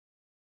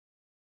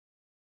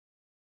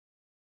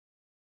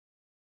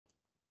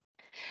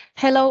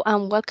Hello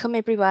and welcome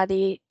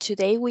everybody.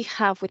 Today we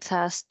have with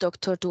us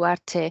Dr.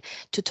 Duarte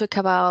to talk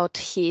about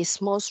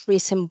his most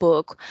recent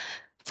book,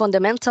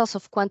 Fundamentals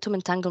of Quantum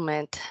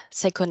Entanglement,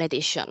 second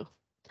edition.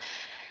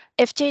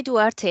 F.J.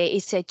 Duarte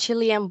is a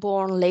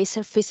Chilean-born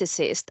laser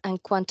physicist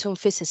and quantum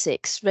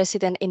physicist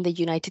resident in the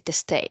United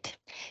States.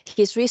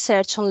 His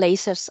research on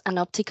lasers and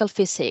optical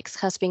physics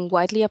has been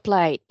widely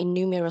applied in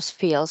numerous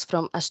fields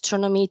from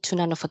astronomy to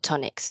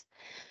nanophotonics.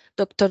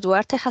 Dr.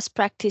 Duarte has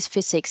practiced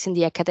physics in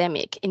the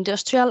academic,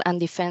 industrial, and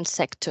defense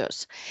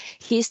sectors.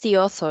 He is the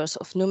author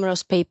of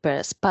numerous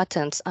papers,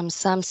 patents, and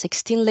some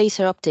 16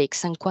 laser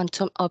optics and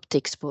quantum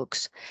optics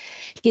books.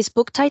 His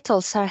book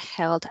titles are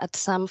held at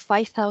some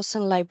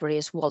 5,000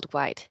 libraries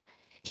worldwide.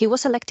 He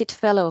was elected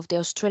Fellow of the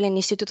Australian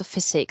Institute of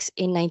Physics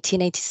in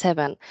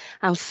 1987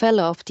 and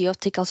Fellow of the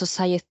Optical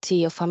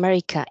Society of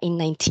America in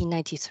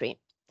 1993.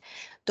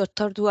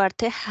 Dr.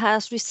 Duarte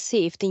has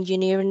received the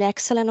Engineering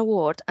Excellence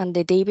Award and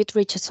the David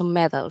Richardson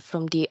Medal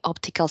from the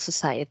Optical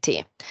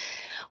Society.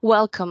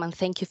 Welcome and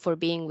thank you for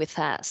being with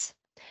us.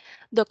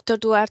 Dr.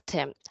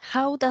 Duarte,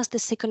 how does the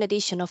second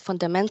edition of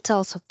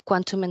Fundamentals of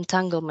Quantum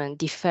Entanglement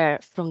differ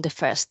from the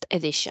first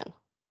edition?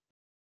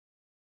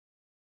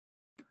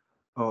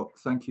 Oh,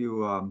 thank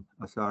you,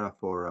 Sarah,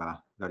 for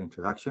that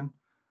introduction.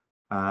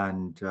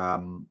 And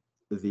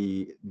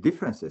the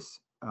differences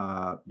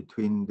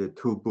between the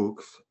two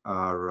books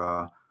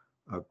are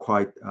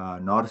quite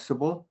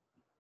noticeable.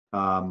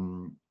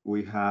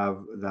 We have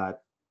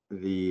that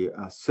the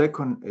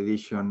second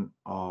edition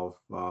of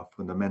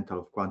Fundamental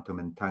of Quantum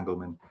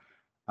Entanglement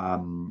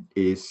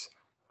is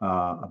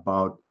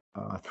about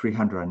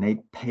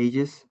 308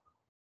 pages.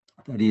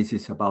 That is,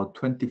 it's about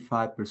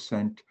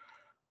 25%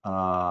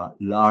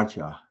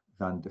 larger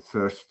than the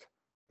first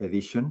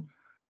edition.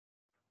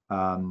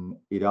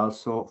 It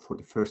also, for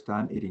the first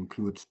time, it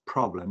includes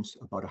problems,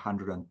 about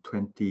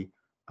 120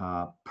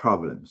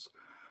 problems.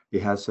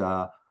 It has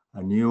a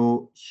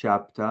new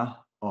chapter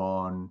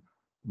on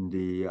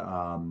the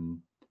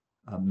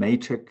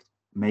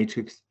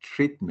matrix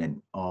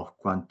treatment of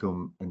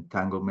quantum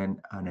entanglement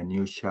and a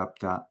new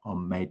chapter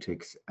on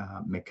matrix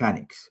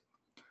mechanics.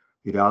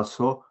 It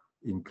also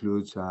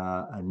includes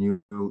a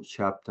new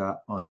chapter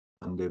on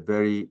the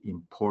very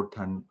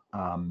important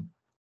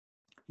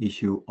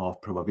issue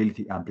of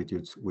probability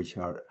amplitudes, which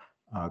are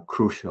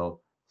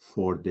crucial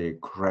for the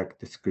correct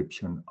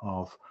description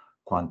of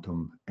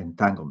quantum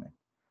entanglement.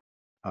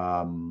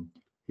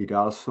 It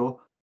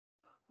also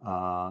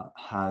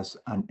has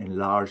an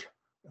enlarged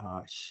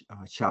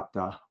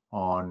chapter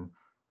on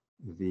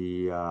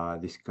the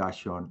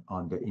discussion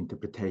on the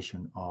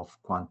interpretation of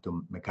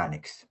quantum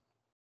mechanics.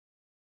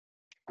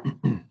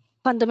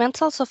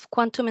 Fundamentals of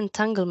Quantum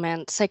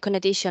Entanglement, second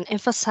edition,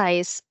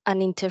 emphasize an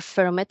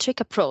interferometric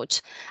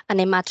approach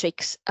and a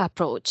matrix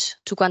approach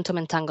to quantum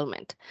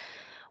entanglement.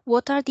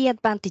 What are the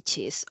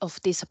advantages of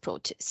these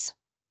approaches?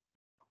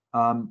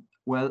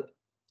 Well,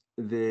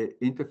 the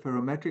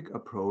interferometric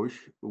approach,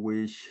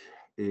 which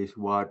is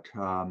what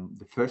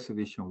the first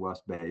edition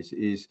was based,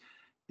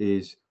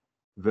 is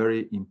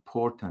very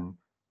important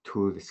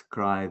to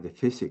describe the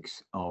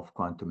physics of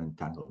quantum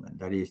entanglement.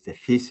 That is, the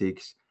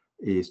physics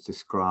is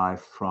described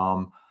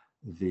from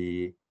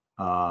the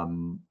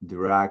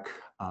Dirac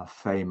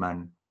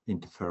Feynman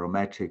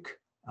interferometric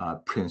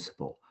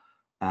principle.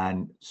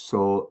 And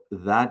so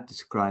that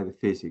describes the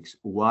physics.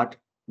 What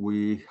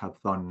we have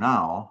done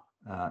now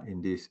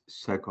in this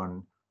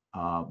second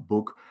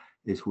book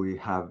is we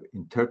have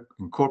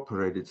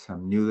incorporated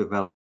some new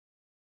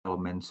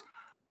developments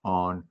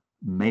on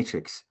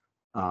matrix,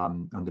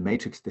 on the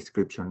matrix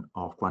description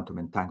of quantum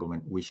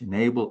entanglement, which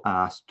enable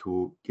us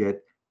to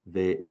get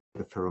the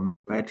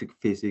ferrometric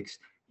physics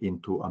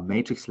into a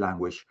matrix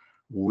language,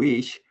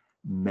 which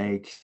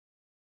makes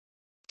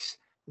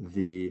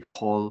the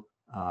whole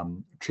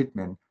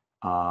treatment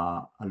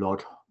a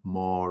lot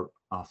more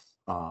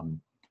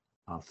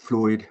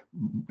fluid,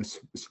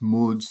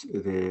 smooths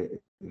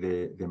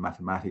the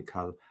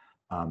mathematical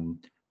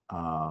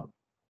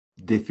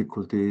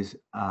difficulties,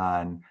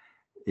 and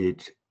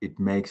it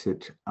makes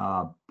it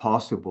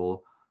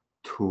possible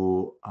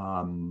to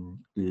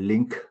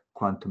link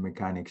quantum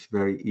mechanics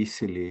very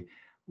easily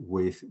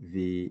with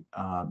the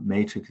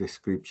matrix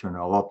description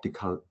of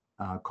optical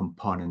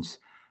components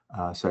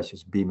such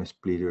as beam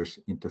splitters,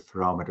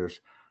 interferometers,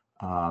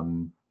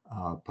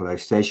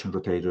 polarization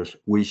rotators,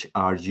 which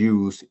are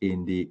used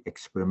in the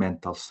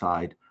experimental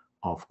side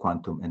of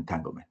quantum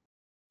entanglement.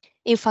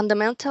 In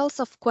Fundamentals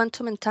of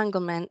Quantum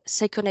Entanglement,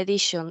 second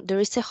edition,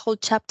 there is a whole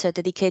chapter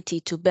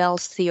dedicated to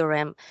Bell's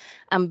theorem,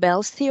 and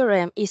Bell's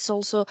theorem is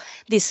also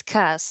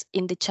discussed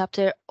in the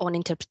chapter on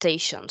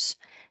interpretations.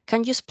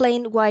 Can you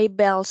explain why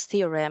Bell's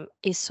theorem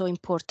is so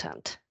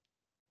important?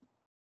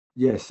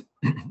 Yes,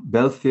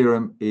 Bell's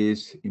theorem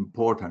is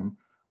important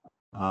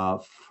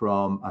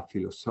from a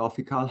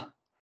philosophical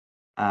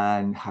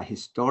and a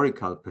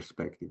historical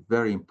perspective,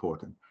 very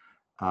important.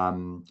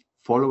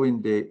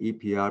 Following the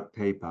EPR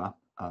paper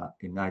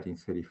in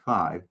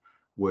 1935,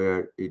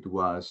 where it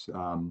was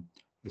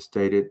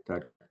stated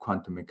that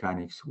quantum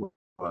mechanics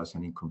was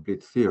an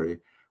incomplete theory,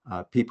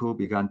 people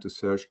began to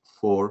search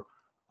for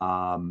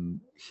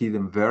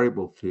hidden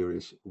variable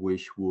theories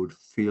which would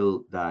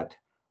fill that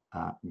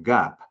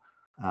gap.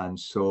 And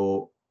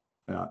so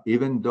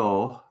even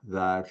though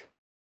that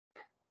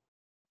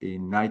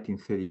in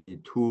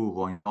 1932,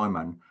 von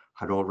Neumann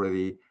had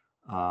already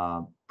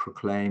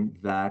proclaimed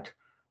that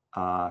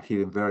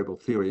hidden variable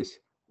theories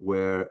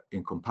were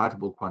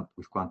incompatible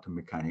with quantum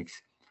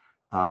mechanics,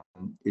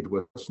 it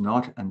was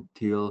not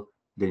until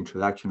the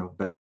introduction of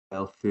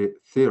Bell's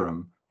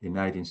theorem in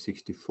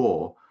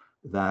 1964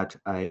 that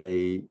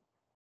an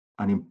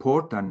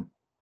important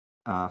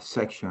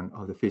section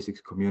of the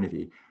physics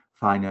community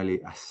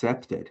finally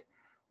accepted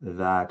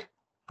that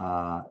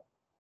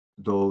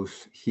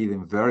those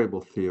hidden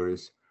variable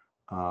theories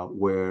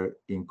were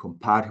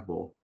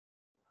incompatible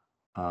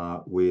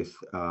with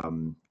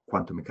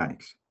quantum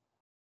mechanics.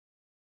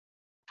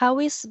 How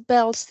is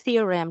Bell's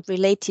theorem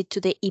related to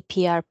the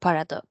EPR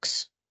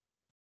paradox?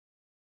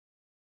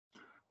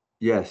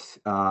 Yes,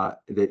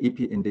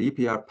 in the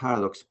EPR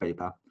paradox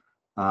paper,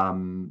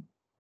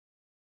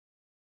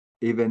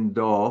 even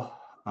though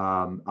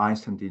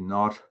Einstein did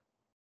not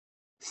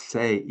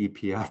say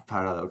EPR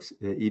paradox,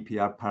 the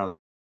EPR paradox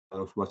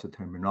was a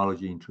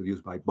terminology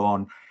introduced by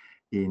Born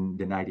in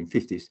the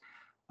 1950s.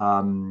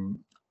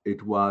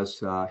 It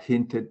was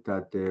hinted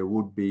that there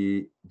would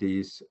be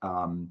these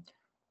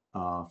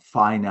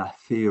finer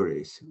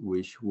theories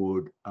which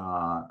would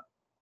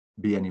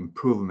be an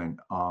improvement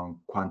on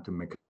quantum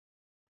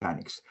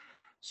mechanics.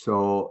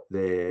 So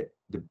the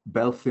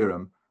Bell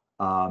theorem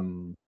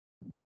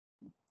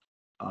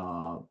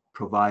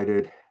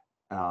provided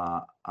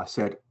a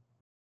set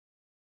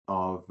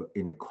of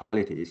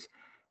inequalities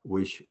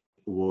which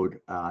would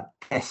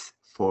test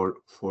for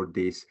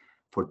these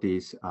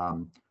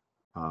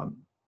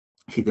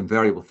hidden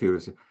variable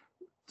theories.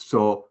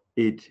 So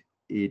it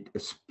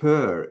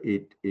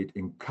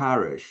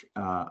encouraged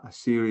a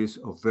series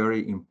of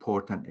very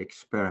important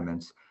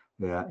experiments,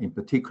 in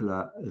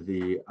particular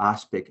the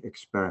aspect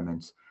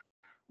experiments,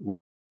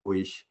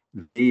 which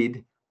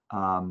did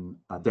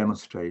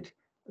demonstrate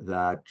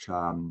that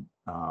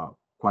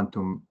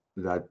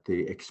that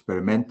the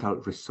experimental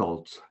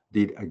results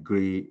did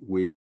agree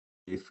with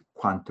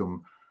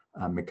quantum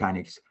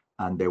mechanics,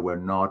 and they were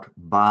not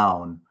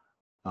bound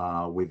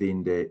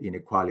within the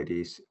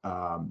inequalities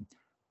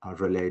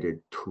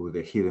related to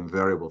the hidden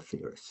variable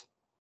theories.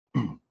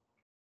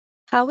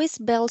 How is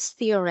Bell's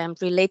theorem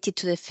related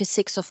to the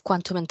physics of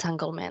quantum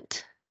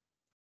entanglement?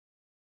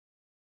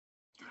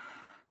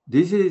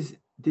 This is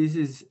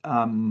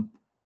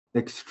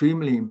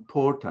extremely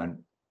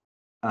important,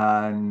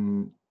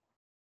 and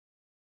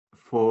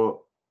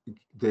for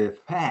the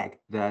fact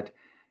that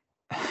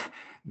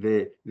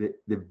the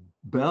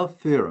Bell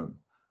theorem,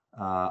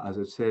 as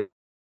I said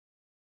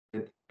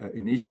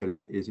initially,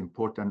 is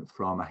important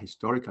from a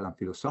historical and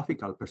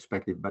philosophical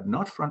perspective, but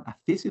not from a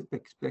physics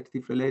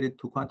perspective related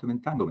to quantum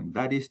entanglement.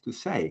 That is to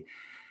say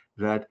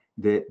that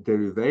the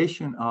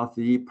derivation of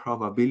the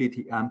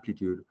probability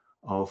amplitude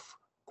of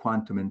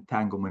quantum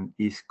entanglement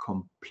is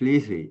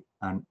completely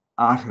and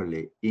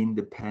utterly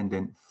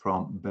independent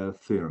from Bell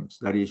theorems.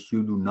 That is,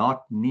 you do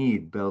not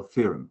need Bell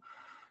theorem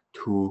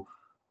to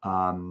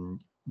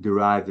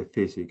derive the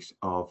physics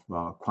of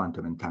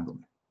quantum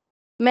entanglement.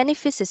 Many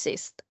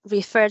physicists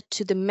refer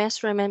to the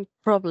measurement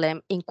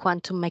problem in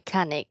quantum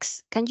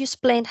mechanics. Can you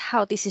explain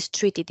how this is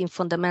treated in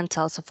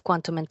Fundamentals of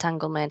Quantum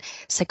Entanglement,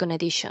 second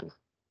edition?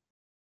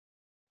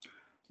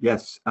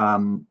 Yes,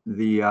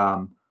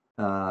 the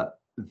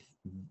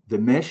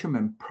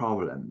measurement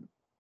problem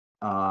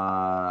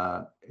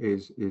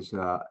is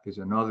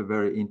another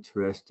very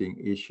interesting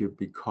issue,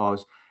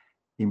 because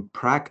in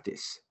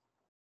praxis,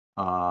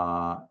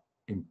 or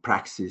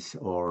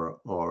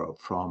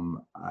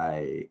from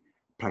a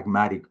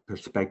pragmatic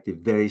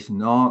perspective, there is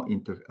no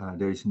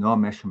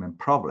measurement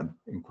problem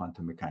in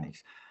quantum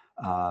mechanics.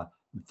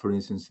 For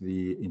instance,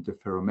 the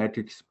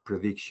interferometric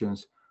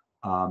predictions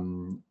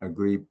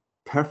agree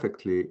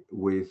perfectly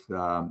with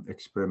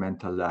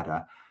experimental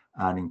data,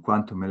 and in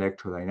quantum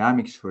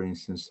electrodynamics, for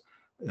instance,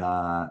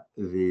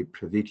 the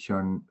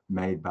prediction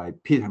made by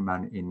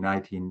Peterman in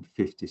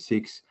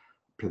 1956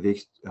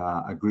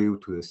 agree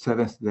to the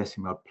 7th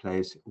decimal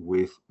place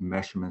with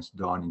measurements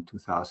done in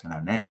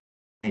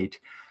 2008.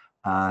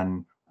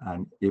 And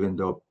even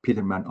though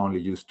Peterman only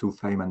used 2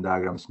 Feynman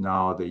diagrams,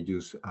 now they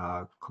use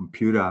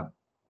computer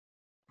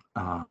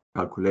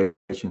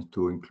calculations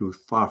to include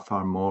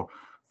far more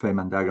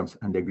Feynman diagrams,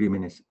 and the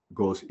agreement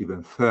goes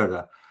even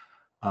further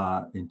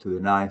into the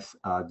 9th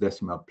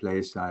decimal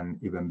place,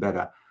 and even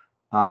better.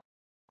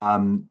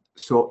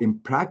 So in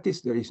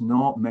practice, there is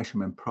no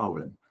measurement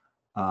problem.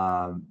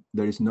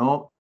 There is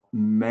no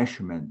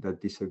measurement that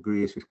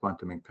disagrees with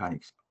quantum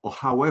mechanics.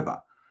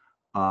 However,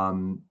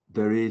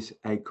 there is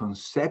a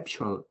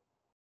conceptual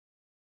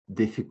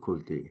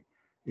difficulty.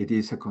 It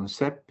is a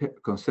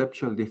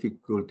conceptual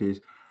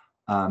difficulties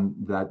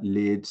that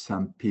leads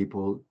some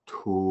people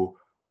to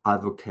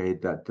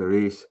advocate that there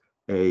is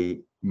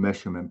a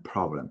measurement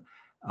problem.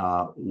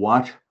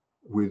 What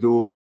we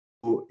do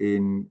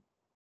in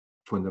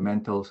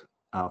Fundamentals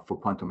for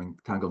quantum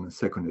entanglement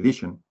second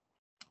edition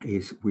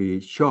is we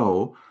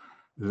show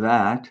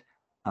that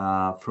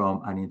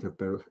from an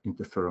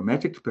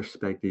interferometric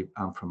perspective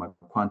and from a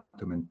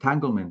quantum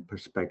entanglement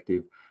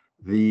perspective,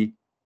 the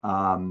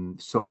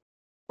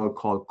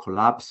so-called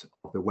collapse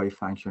of the wave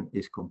function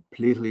is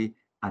completely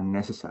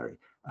unnecessary.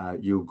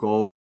 You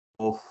go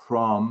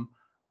from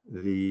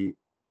the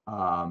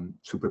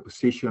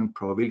superposition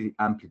probability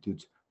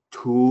amplitudes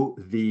to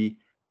the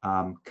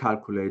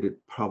calculated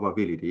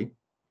probability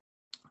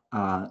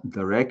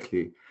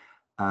directly,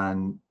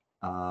 and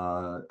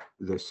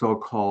the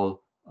so-called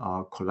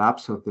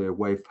collapse of the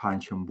wave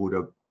function would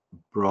have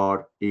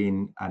brought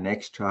in an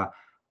extra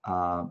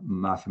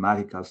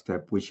mathematical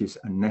step, which is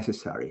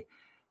unnecessary.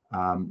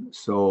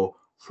 So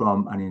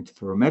from an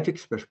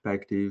interferometric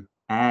perspective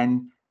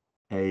and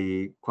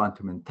a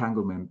quantum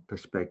entanglement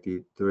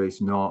perspective, there is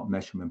no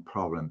measurement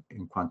problem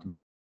in quantum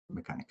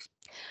mechanics.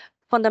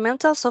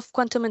 Fundamentals of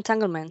Quantum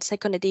Entanglement,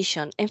 second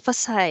edition,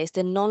 emphasize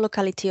the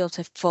non-locality of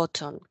the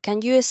photon.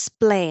 Can you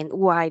explain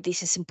why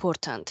this is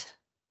important?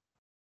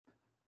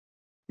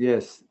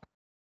 Yes,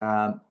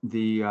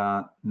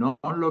 the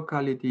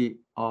non-locality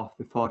of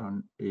the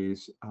photon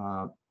is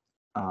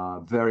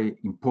very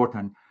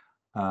important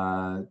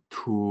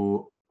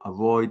to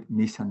avoid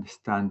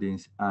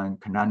misunderstandings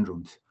and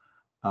conundrums.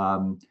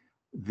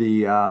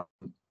 The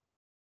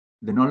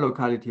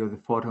non-locality of the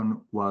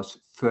photon was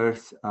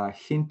first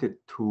hinted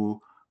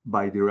to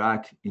by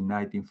Dirac in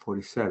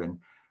 1947,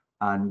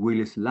 and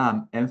Willis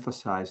Lamb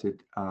emphasized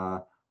it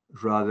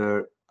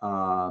rather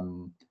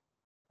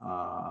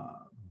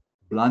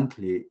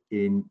bluntly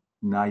in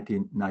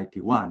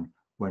 1991,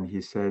 when he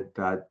said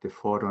that the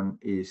photon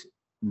is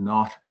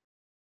not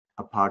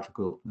a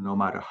particle, no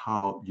matter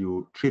how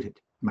you treat it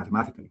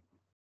mathematically.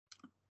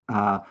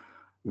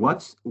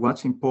 What's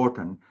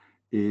important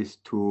is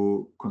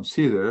to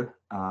consider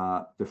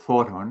the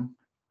photon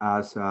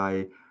as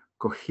a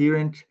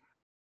coherent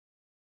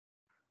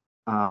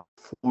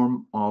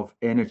form of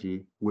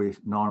energy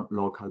with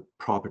non-local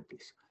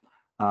properties.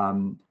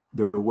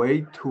 The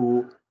way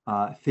to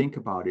think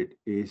about it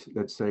is,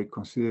 let's say,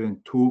 considering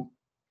two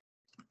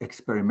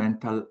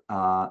experimental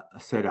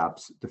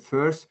setups. The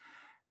first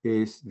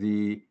is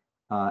the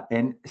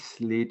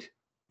N-slit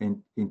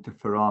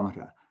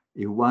interferometer.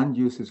 If one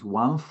uses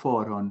one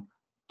photon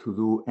to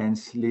do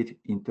N-slit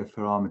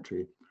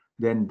interferometry,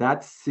 then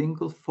that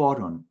single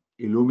photon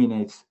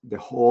illuminates the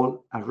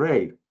whole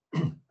array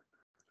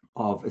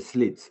of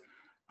slits,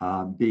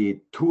 be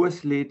it 2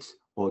 slits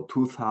or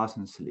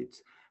 2,000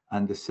 slits.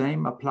 And the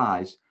same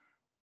applies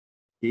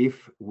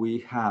if we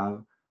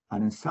have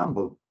an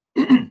ensemble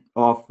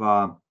of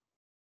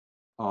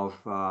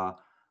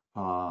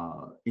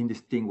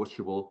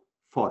indistinguishable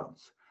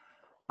photons.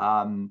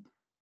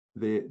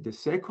 The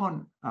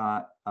second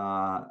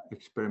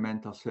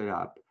experimental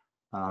setup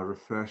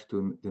refers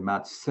to the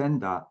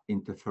Math-Sender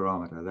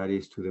interferometer, that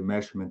is, to the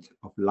measurement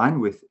of line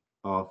width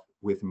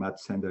with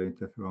Math-Sender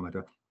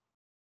interferometer,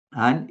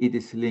 and it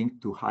is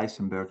linked to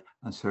Heisenberg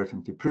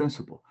uncertainty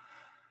principle.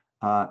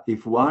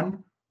 If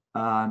one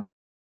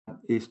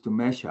is to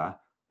measure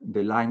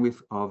the line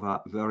width of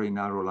a very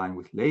narrow line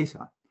width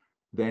laser,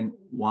 then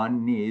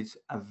one needs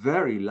a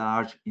very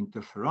large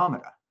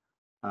interferometer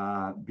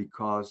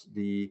because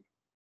the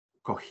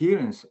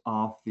coherence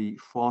of the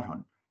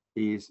photon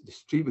is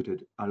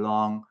distributed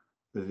along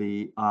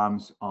the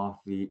arms of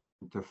the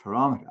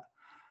interferometer.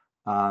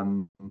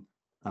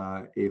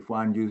 If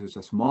one uses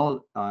a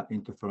small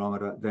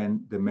interferometer,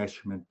 then the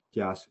measurement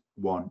just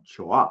won't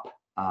show up.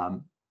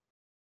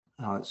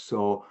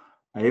 So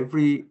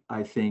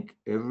I think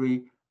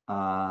every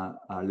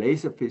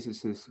laser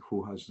physicist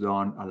who has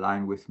done a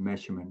line width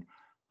measurement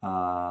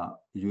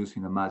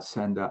using a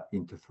Math-Sender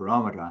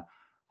interferometer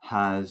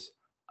has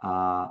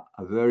a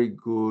very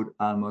good,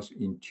 almost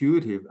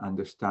intuitive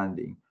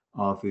understanding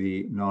of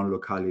the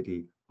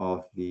non-locality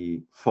of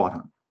the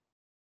photon.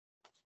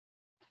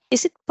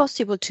 Is it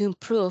possible to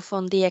improve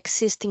on the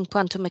existing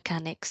quantum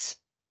mechanics?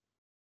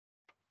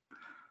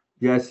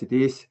 Yes, it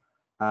is.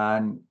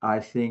 And I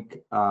think,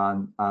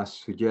 as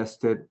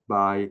suggested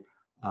by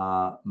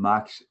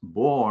Max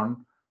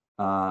Born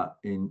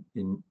in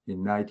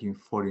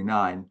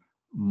 1949,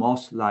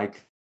 most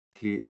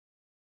likely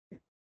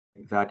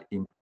that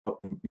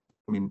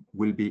improvement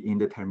will be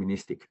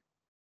indeterministic.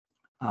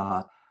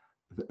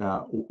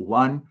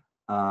 One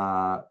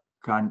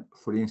can,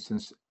 for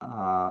instance,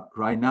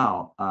 right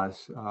now,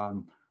 as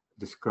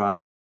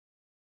described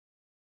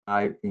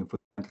in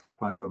Fundamentals of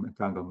Quantum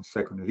Entanglement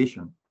second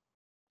edition,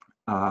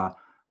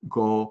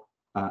 go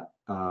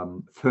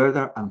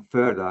further and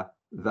further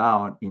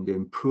down in the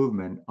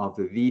improvement of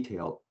the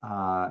detail.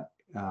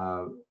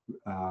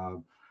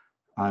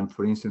 And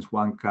for instance,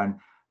 one can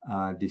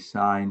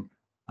design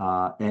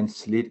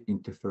N-slit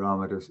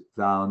interferometers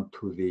down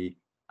to the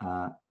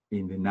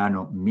in the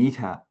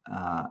nanometer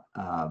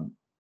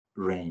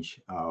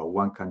range.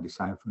 One can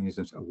design, for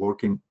instance, a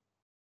working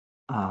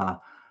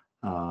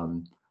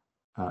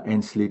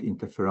N-slit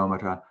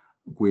interferometer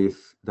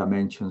with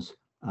dimensions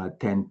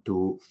 10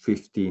 to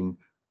 15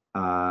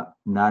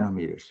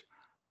 nanometers.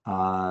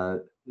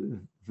 the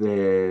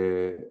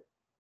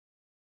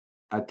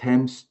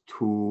attempts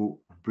to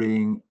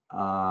bring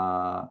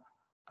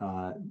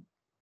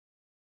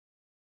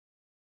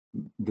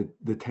the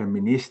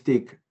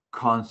deterministic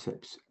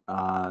concepts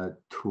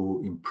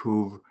to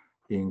improve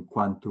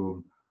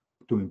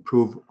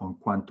on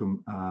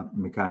quantum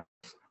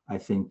mechanics, I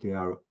think they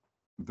are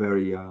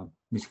very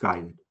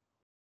misguided.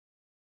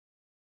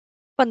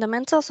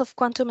 Fundamentals of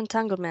Quantum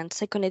Entanglement,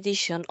 second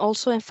edition,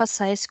 also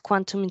emphasize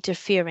quantum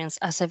interference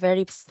as a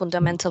very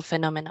fundamental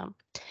phenomenon.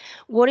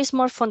 What is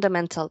more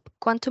fundamental,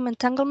 quantum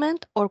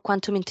entanglement or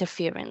quantum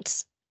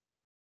interference?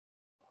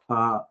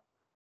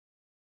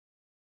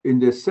 In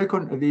the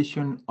second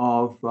edition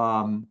of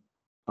Fundamentals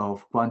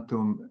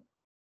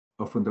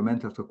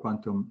of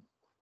Quantum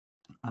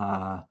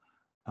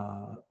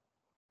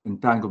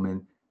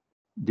Entanglement,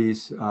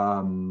 this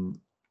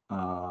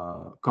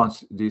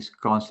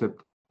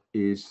concept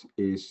is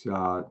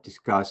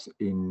discussed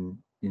in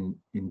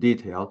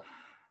detail,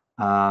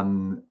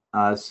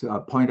 as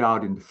pointed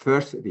out in the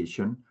first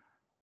edition,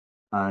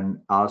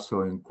 and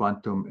also in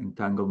Quantum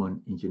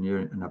Entanglement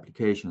Engineering and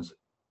Applications.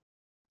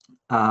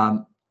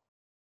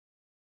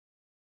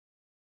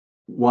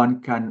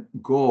 One can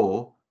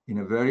go in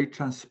a very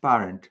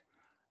transparent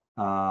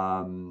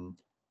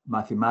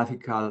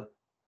mathematical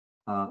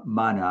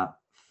manner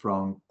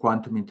from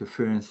quantum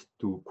interference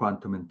to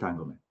quantum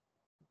entanglement.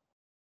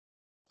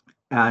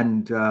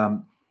 And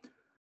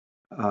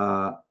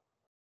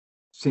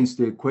since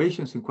the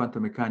equations in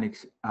quantum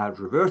mechanics are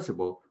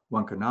reversible,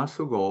 one can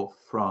also go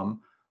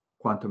from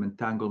quantum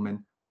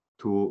entanglement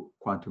to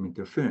quantum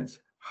interference.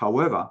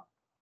 However,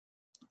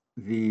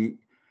 the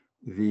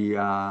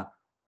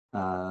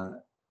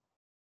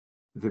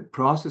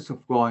process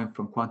of going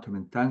from quantum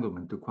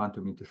entanglement to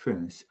quantum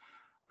interference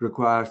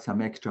requires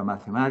some extra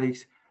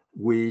mathematics,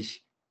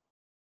 which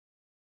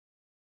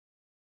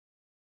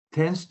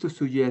tends to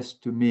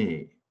suggest to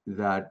me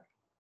that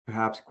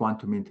perhaps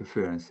quantum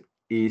interference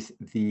is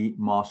the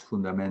most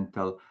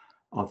fundamental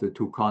of the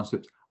two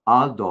concepts,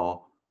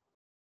 although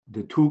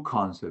the two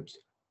concepts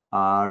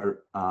are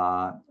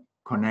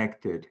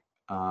connected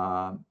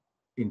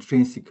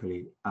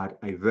intrinsically at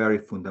a very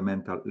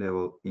fundamental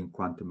level in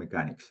quantum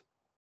mechanics.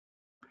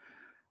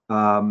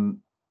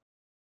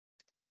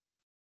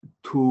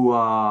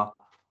 To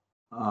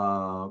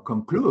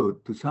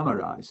conclude, to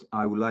summarize,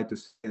 I would like to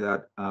say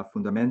that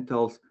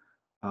Fundamentals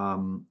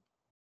of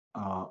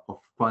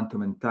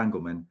Quantum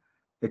Entanglement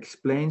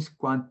explains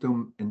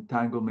quantum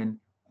entanglement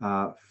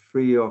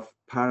free of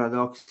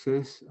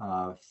paradoxes,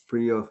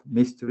 free of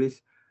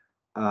mysteries,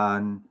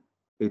 and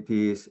it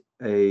is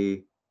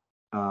a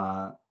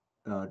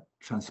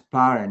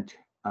transparent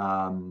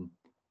and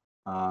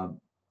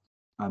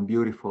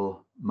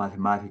beautiful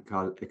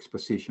mathematical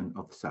exposition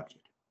of the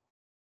subject.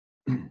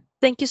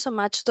 Thank you so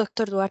much,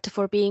 Dr. Duarte,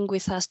 for being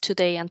with us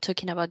today and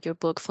talking about your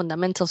book,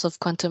 Fundamentals of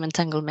Quantum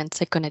Entanglement,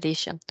 second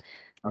edition.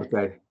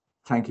 Okay,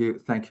 thank you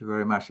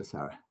very much,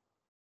 Sarah.